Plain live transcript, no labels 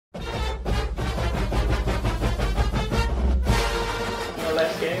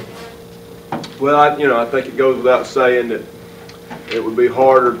Well, I think it goes without saying that it would be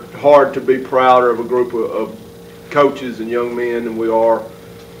hard to be prouder of a group of coaches and young men than we are,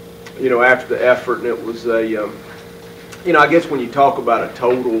 after the effort. And it was I guess when you talk about a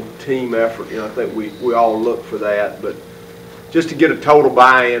total team effort, I think we all look for that. But just to get a total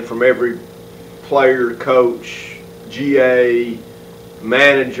buy-in from every player, coach, GA,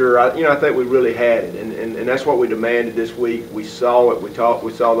 manager, I think we really had it, and that's what we demanded this week. We saw it. We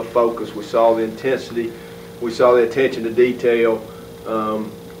saw the focus. We saw the intensity. We saw the attention to detail.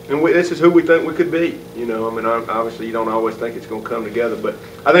 And this is who we think we could be. Obviously you don't always think it's going to come together, but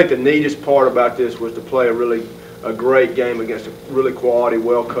I think the neatest part about this was to play a great game against a really quality,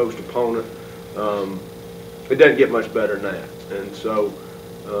 well-coached opponent. It doesn't get much better than that, and so.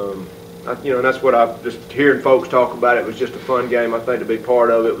 And that's what I just hearing folks talk about. It was just a fun game, I think, to be part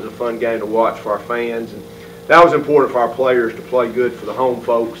of. It was a fun game to watch for our fans, and that was important for our players to play good for the home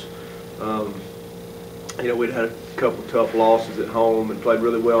folks. We'd had a couple tough losses at home and played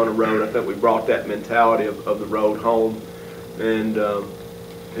really well on the road. I think we brought that mentality of the road home, and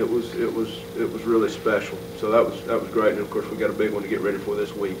it was really special. So that was great. And of course, we got a big one to get ready for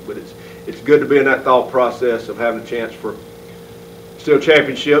this week. But it's good to be in that thought process of having a chance for still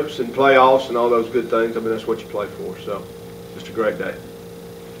championships and playoffs and all those good things. That's what you play for. So, just a great day.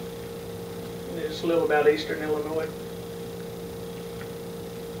 Just a little about Eastern Illinois.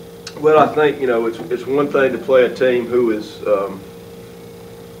 Well, I think it's one thing to play a team who is a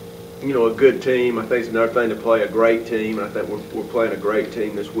good team. I think it's another thing to play a great team, and I think we're playing a great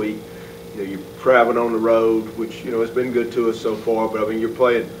team this week. You're traveling on the road, which it's been good to us so far. But you're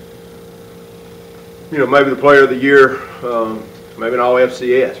playing, maybe the player of the year. Maybe an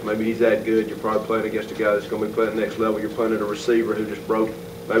all-FCS. Maybe he's that good. You're probably playing against a guy that's going to be playing the next level. You're playing a receiver who just broke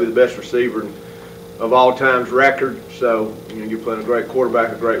maybe the best receiver of all time's record. So you're playing a great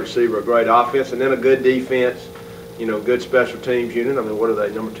quarterback, a great receiver, a great offense, and then a good defense. Good special teams unit. What are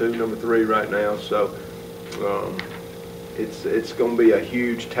they? Number 2, number 3 right now. So it's going to be a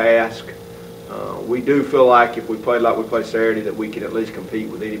huge task. We do feel like if we play like we played Saturday, that we can at least compete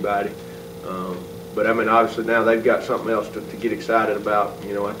with anybody. But obviously now they've got something else to get excited about.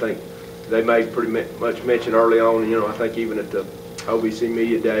 I think they made pretty much mention early on. I think even at the OVC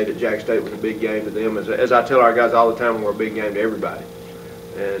Media Day that Jack State was a big game to them. As I tell our guys all the time, we're a big game to everybody.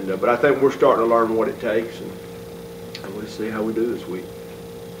 And but I think we're starting to learn what it takes, and we'll see how we do this week.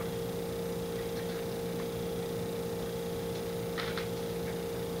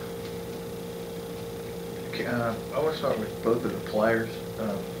 Okay, I want to start with both of the players.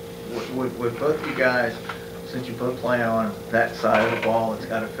 Would both of you guys, since you both play on that side of the ball that's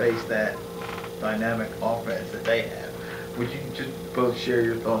got to face that dynamic offense that they have, would you just both share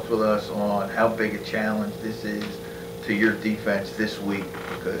your thoughts with us on how big a challenge this is to your defense this week,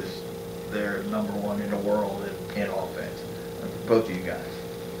 because they're #1 in the world in offense? Both of you guys.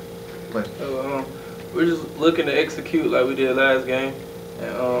 We're just looking to execute like we did last game.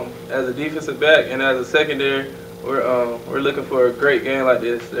 And as a defensive back and as a secondary, we're looking for a great game like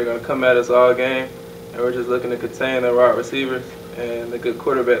this. They're going to come at us all game, and we're just looking to contain the wide receivers and the good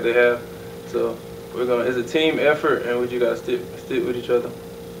quarterback they have. So it's a team effort, and you guys stick with each other.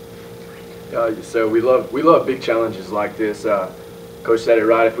 So we love big challenges like this. Coach said it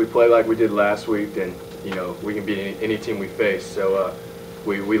right. If we play like we did last week, then we can beat any team we face. So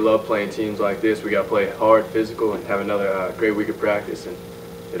we love playing teams like this. We got to play hard, physical, and have another great week of practice, and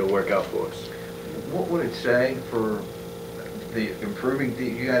it'll work out for us. What would it say for the improving?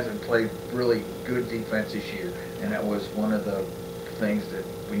 You guys have played really good defense this year, and that was one of the things that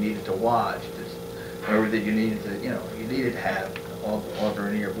we needed to watch. Or that you needed to have all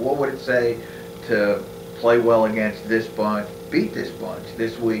during the year. But what would it say to play well against this bunch, beat this bunch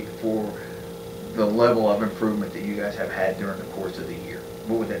this week for the level of improvement that you guys have had during the course of the year?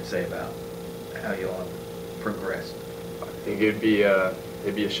 What would that say about how you all have progressed? I think it'd be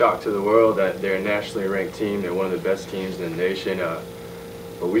a shock to the world that they're a nationally ranked team. They're one of the best teams in the nation.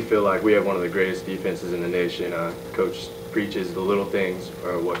 But we feel like we have one of the greatest defenses in the nation. Coach preaches the little things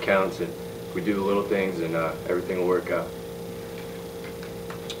are what counts, and we do the little things, and everything will work out.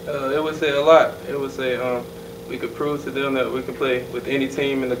 It would say a lot. It would say we could prove to them that we can play with any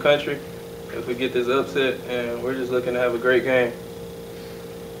team in the country if we get this upset, and we're just looking to have a great game.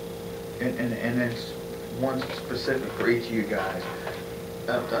 And it's one specific for each of you guys.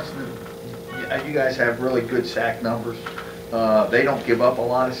 Dustin, you guys have really good sack numbers. They don't give up a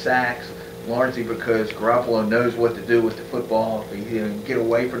lot of sacks, largely because Garoppolo knows what to do with the football. If he can get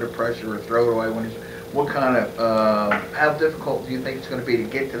away from the pressure or throw it away. What kind of, how difficult do you think it's going to be to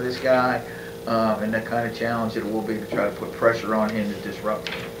get to this guy, and the kind of challenge it will be to try to put pressure on him to disrupt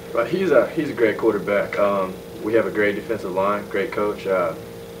him? But he's a great quarterback. We have a great defensive line, great coach.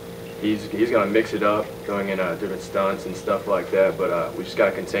 He's going to mix it up, going in different stunts and stuff like that. But we just got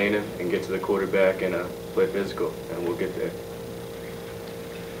to contain him and get to the quarterback and play physical, and we'll get there.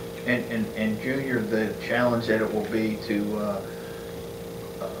 And Junior, the challenge that it will be to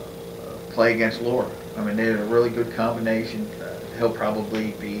play against Laura. I mean, they're a really good combination. He'll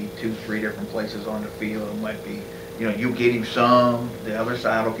probably be 2-3 different places on the field. It might be, you know, you get him some, the other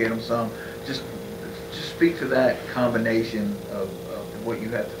side will get him some. Just speak to that combination of what you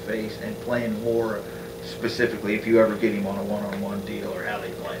have to face and playing Laura specifically, if you ever get him on a one-on-one deal, or how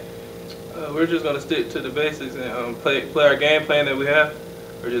they play. We're just going to stick to the basics and play our game plan that we have.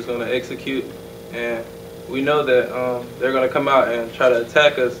 We're just going to execute, and we know that they're going to come out and try to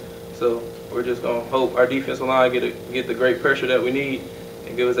attack us. So we're just going to hope our defensive line get the great pressure that we need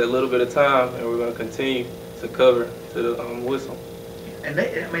and give us that little bit of time, and we're going to continue to cover to the whistle. And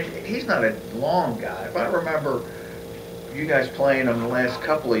I mean, he's not a long guy. If I remember you guys playing him the last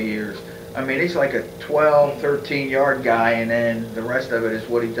couple of years, I mean, he's like a 12, 13-yard guy, and then the rest of it is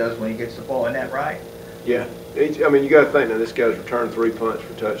what he does when he gets the ball. Isn't that right? Yeah. I mean, you got to think now, this guy's returned 3 punts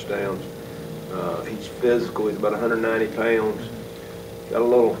for touchdowns. He's physical. He's about 190 pounds. Got a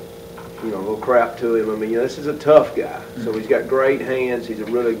little crap to him. I mean, this is a tough guy. So he's got great hands. He's a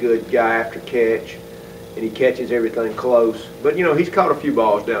really good guy after catch, and he catches everything close. But, he's caught a few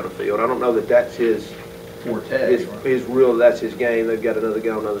balls down the field. I don't know that that's his forte. That's his game. They've got another guy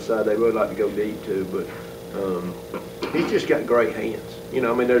on the other side they really like to go deep to, but he's just got great hands.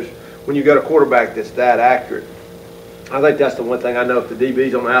 I mean, when you got a quarterback that's that accurate, I think that's the one thing I know. If the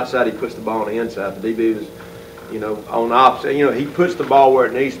DB's on the outside, he puts the ball on the inside. The DB was, on the opposite. He puts the ball where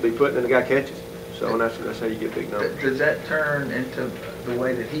it needs to be put, and the guy catches it. So that's how you get big numbers. Does that turn into the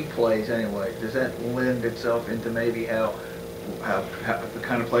way that he plays anyway? Does that lend itself into maybe how the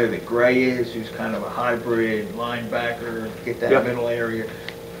kind of player that Gray is, who's kind of a hybrid linebacker, get that middle area,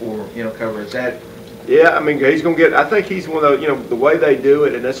 or cover? Is that? Yeah, I mean, he's going to get. I think he's one of those. The way they do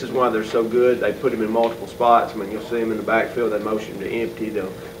it, and this is why they're so good. They put him in multiple spots. I mean, you'll see him in the backfield. They motion to empty.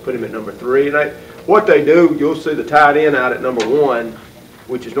 They'll put him at number 3. And what they do, you'll see the tight end out at number 1,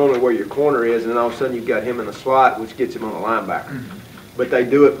 which is normally where your corner is, and then all of a sudden you've got him in the slot, which gets him on the linebacker. Mm-hmm. But they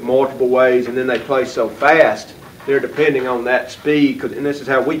do it multiple ways, and then they play so fast. They're depending on that speed, and this is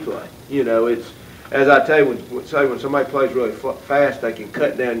how we play. It's, as I tell you, when somebody plays really fast, they can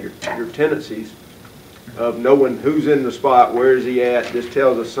cut down your tendencies of knowing who's in the spot, where is he at. This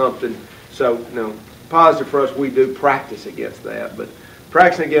tells us something. So, positive for us, we do practice against that. But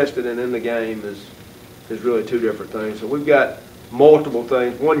practicing against it and in the game is really two different things. So we've got multiple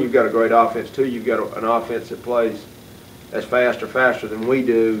things. One, you've got a great offense. Two, you've got an offense that plays as fast or faster than we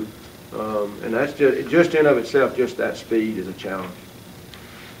do. And that's just in of itself, just that speed is a challenge.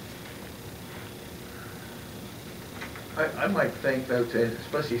 I might think, though,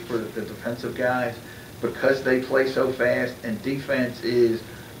 especially for the defensive guys, because they play so fast and defense is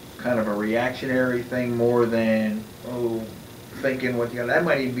kind of a reactionary thing more than, thinking what, that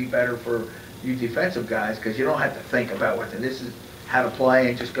might even be better for you defensive guys, because you don't have to think about what this is, how to play,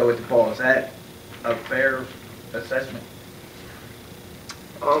 and just go with the ball. Is that a fair assessment?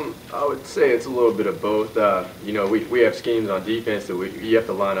 I would say it's a little bit of both. We have schemes on defense that you have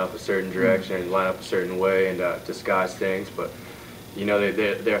to line up a certain direction and line up a certain way and disguise things. But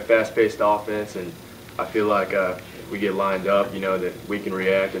they're a fast-paced offense, and I feel like if we get lined up, that we can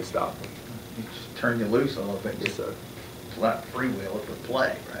react and stop them. You just turn you loose a little bit. Yes, sir. Not freewheel it, but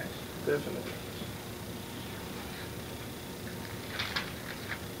play, right? Definitely.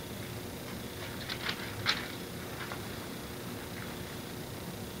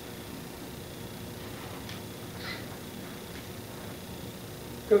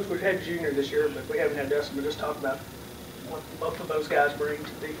 Coach, we've had Junior this year, but we haven't had Dustin. But just talk about what both of those guys bring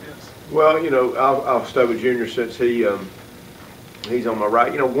to defense. Well, I'll stay with Junior since he's on my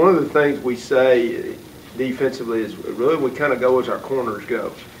right. One of the things we say defensively is really we kind of go as our corners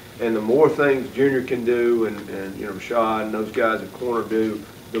go. And the more things Junior can do and Rashad and those guys at corner do,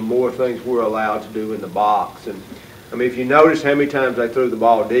 the more things we're allowed to do in the box. And, I mean, if you notice how many times they threw the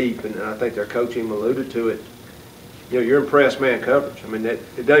ball deep, and I think their coach even alluded to it, you're in press man coverage. I mean,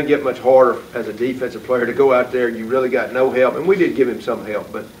 it doesn't get much harder as a defensive player to go out there. You really got no help. And we did give him some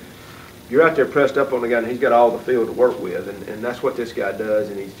help, but you're out there pressed up on the guy, and he's got all the field to work with. And that's what this guy does.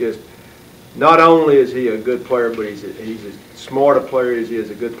 And he's just, not only is he a good player, but he's as smart a player as he is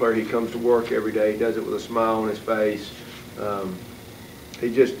a good player. He comes to work every day. He does it with a smile on his face.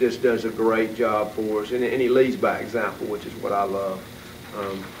 He just does a great job for us. And he leads by example, which is what I love,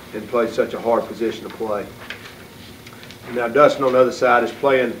 and plays such a hard position to play. Now Dustin on the other side has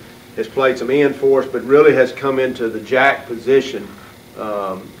played some end for us, but really has come into the jack position.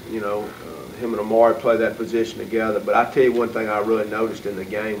 Him and Amari play that position together. But I tell you one thing I really noticed in the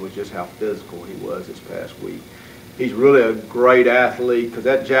game was just how physical he was this past week. He's really a great athlete, because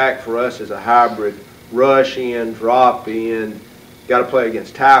that jack for us is a hybrid rush in, drop in. Got to play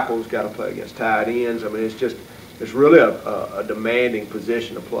against tackles, got to play against tight ends. I mean, it's really a demanding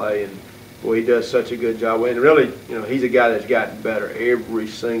position to play, and boy, he does such a good job. And really, he's a guy that's gotten better every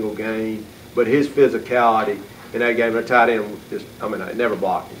single game. But his physicality in that game, the tight end I never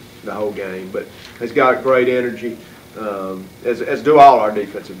blocked him the whole game, but he's got great energy, as do all our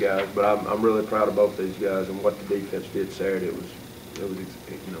defensive guys. But I'm really proud of both these guys and what the defense did Saturday. It was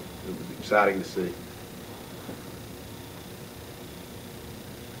exciting to see.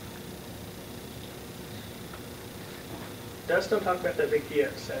 Dustin, talk about that big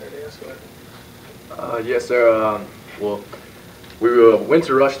hit Saturday. That's what. Yes, sir. Well, we went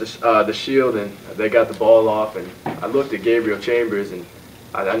to rush the shield, and they got the ball off, and I looked at Gabriel Chambers, and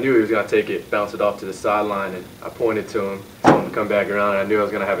I knew he was going to take it, bounce it off to the sideline, and I pointed to him, told him to come back around, and I knew I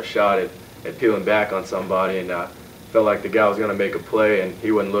was going to have a shot at peeling back on somebody, and I felt like the guy was going to make a play, and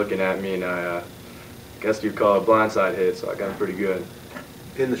he wasn't looking at me, and I guess you'd call it a blindside hit, so I got him pretty good.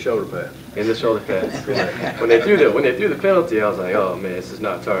 In the shoulder pass. In the shoulder pass. When they threw the penalty, I was like, oh man, this is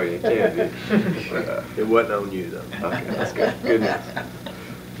not targeting. It can't be. But, it wasn't on you though. Okay, that's good. Good news.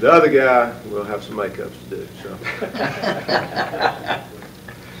 The other guy will have some makeups to do. So.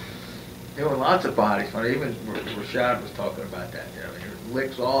 There were lots of bodies. Even Rashad was talking about that. There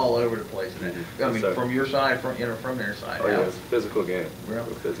licks all over the place. I mean, from your side, from their side. Oh yeah, it's a physical game. Really?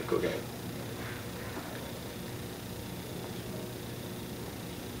 It's a physical game.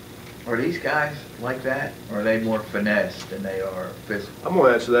 Are these guys like that, or are they more finesse than they are physical? I'm going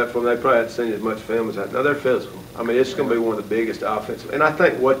to answer that for them. They probably haven't seen as much film as that. No, they're physical. I mean, it's going to be one of the biggest offensive. And I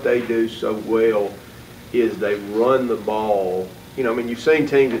think what they do so well is they run the ball. I mean, you've seen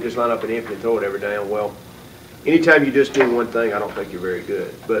teams that just line up and empty and throw it every down. Well, anytime you just do one thing, I don't think you're very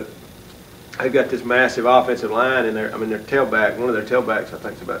good. But they've got this massive offensive line, and their tailback, one of their tailbacks, I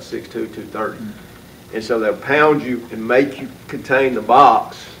think, is about 6'2", 230. Mm-hmm. And so they'll pound you and make you contain the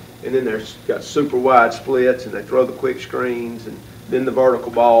box. And then they've got super wide splits, and they throw the quick screens, and then the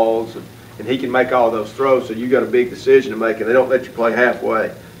vertical balls, and he can make all those throws. So you got a big decision to make, and they don't let you play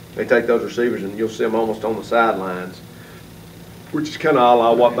halfway. They take those receivers, and you'll see them almost on the sidelines, which is kind of a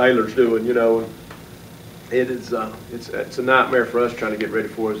la what Baylor's doing, It's a nightmare for us trying to get ready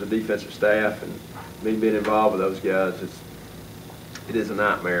for as a defensive staff, and me being involved with those guys. It is a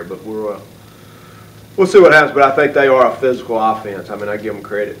nightmare, but we'll see what happens, but I think they are a physical offense. I mean, I give them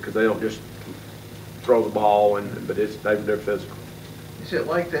credit because they don't just throw the ball, but they're physical. Is it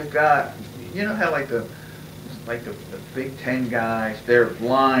like they've got, how like the Big Ten guys, their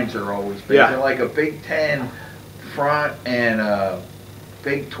lines are always big. Yeah. They're like a Big Ten front and a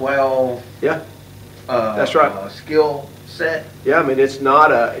Big 12. Yeah, that's right. Skill set. Yeah, I mean, it's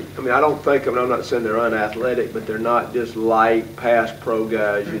not I don't think, I'm not saying they're unathletic, but they're not just light pass pro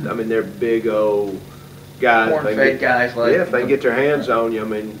guys. I mean, they're big old guys. Corn-fed guys like. Yeah, if they can get their hands on you, I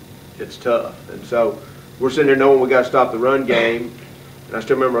mean, it's tough. And so we're sitting there knowing we got to stop the run game. And I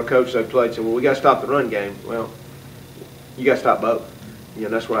still remember a coach they played said, well, we got to stop the run game. Well, you got to stop both.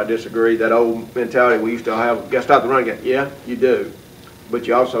 That's where I disagree. That old mentality we used to have, got to stop the run game. Yeah, you do. But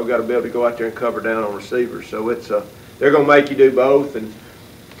you also got to be able to go out there and cover down on receivers. So they're going to make you do both. And,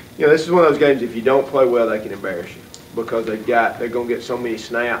 this is one of those games, if you don't play well, they can embarrass you because they're going to get so many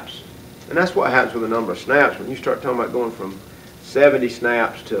snaps. And that's what happens with the number of snaps. When you start talking about going from 70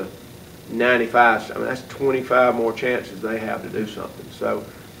 snaps to 95, I mean, that's 25 more chances they have to do something. So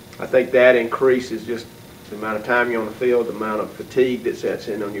I think that increases just the amount of time you're on the field, the amount of fatigue that sets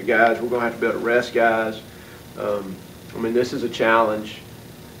in on your guys. We're going to have to be able to rest guys. I mean, this is a challenge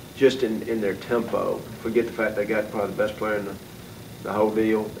just in their tempo. Forget the fact they got probably the best player in the whole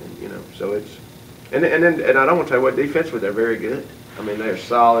deal. And, so it's – and I don't want to tell you what, defensively they're very good. I mean, they're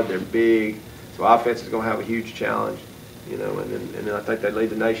solid, they're big, so offense is going to have a huge challenge, and then I think they lead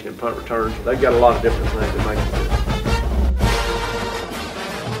the nation in punt returns. They've got a lot of different things that make it good.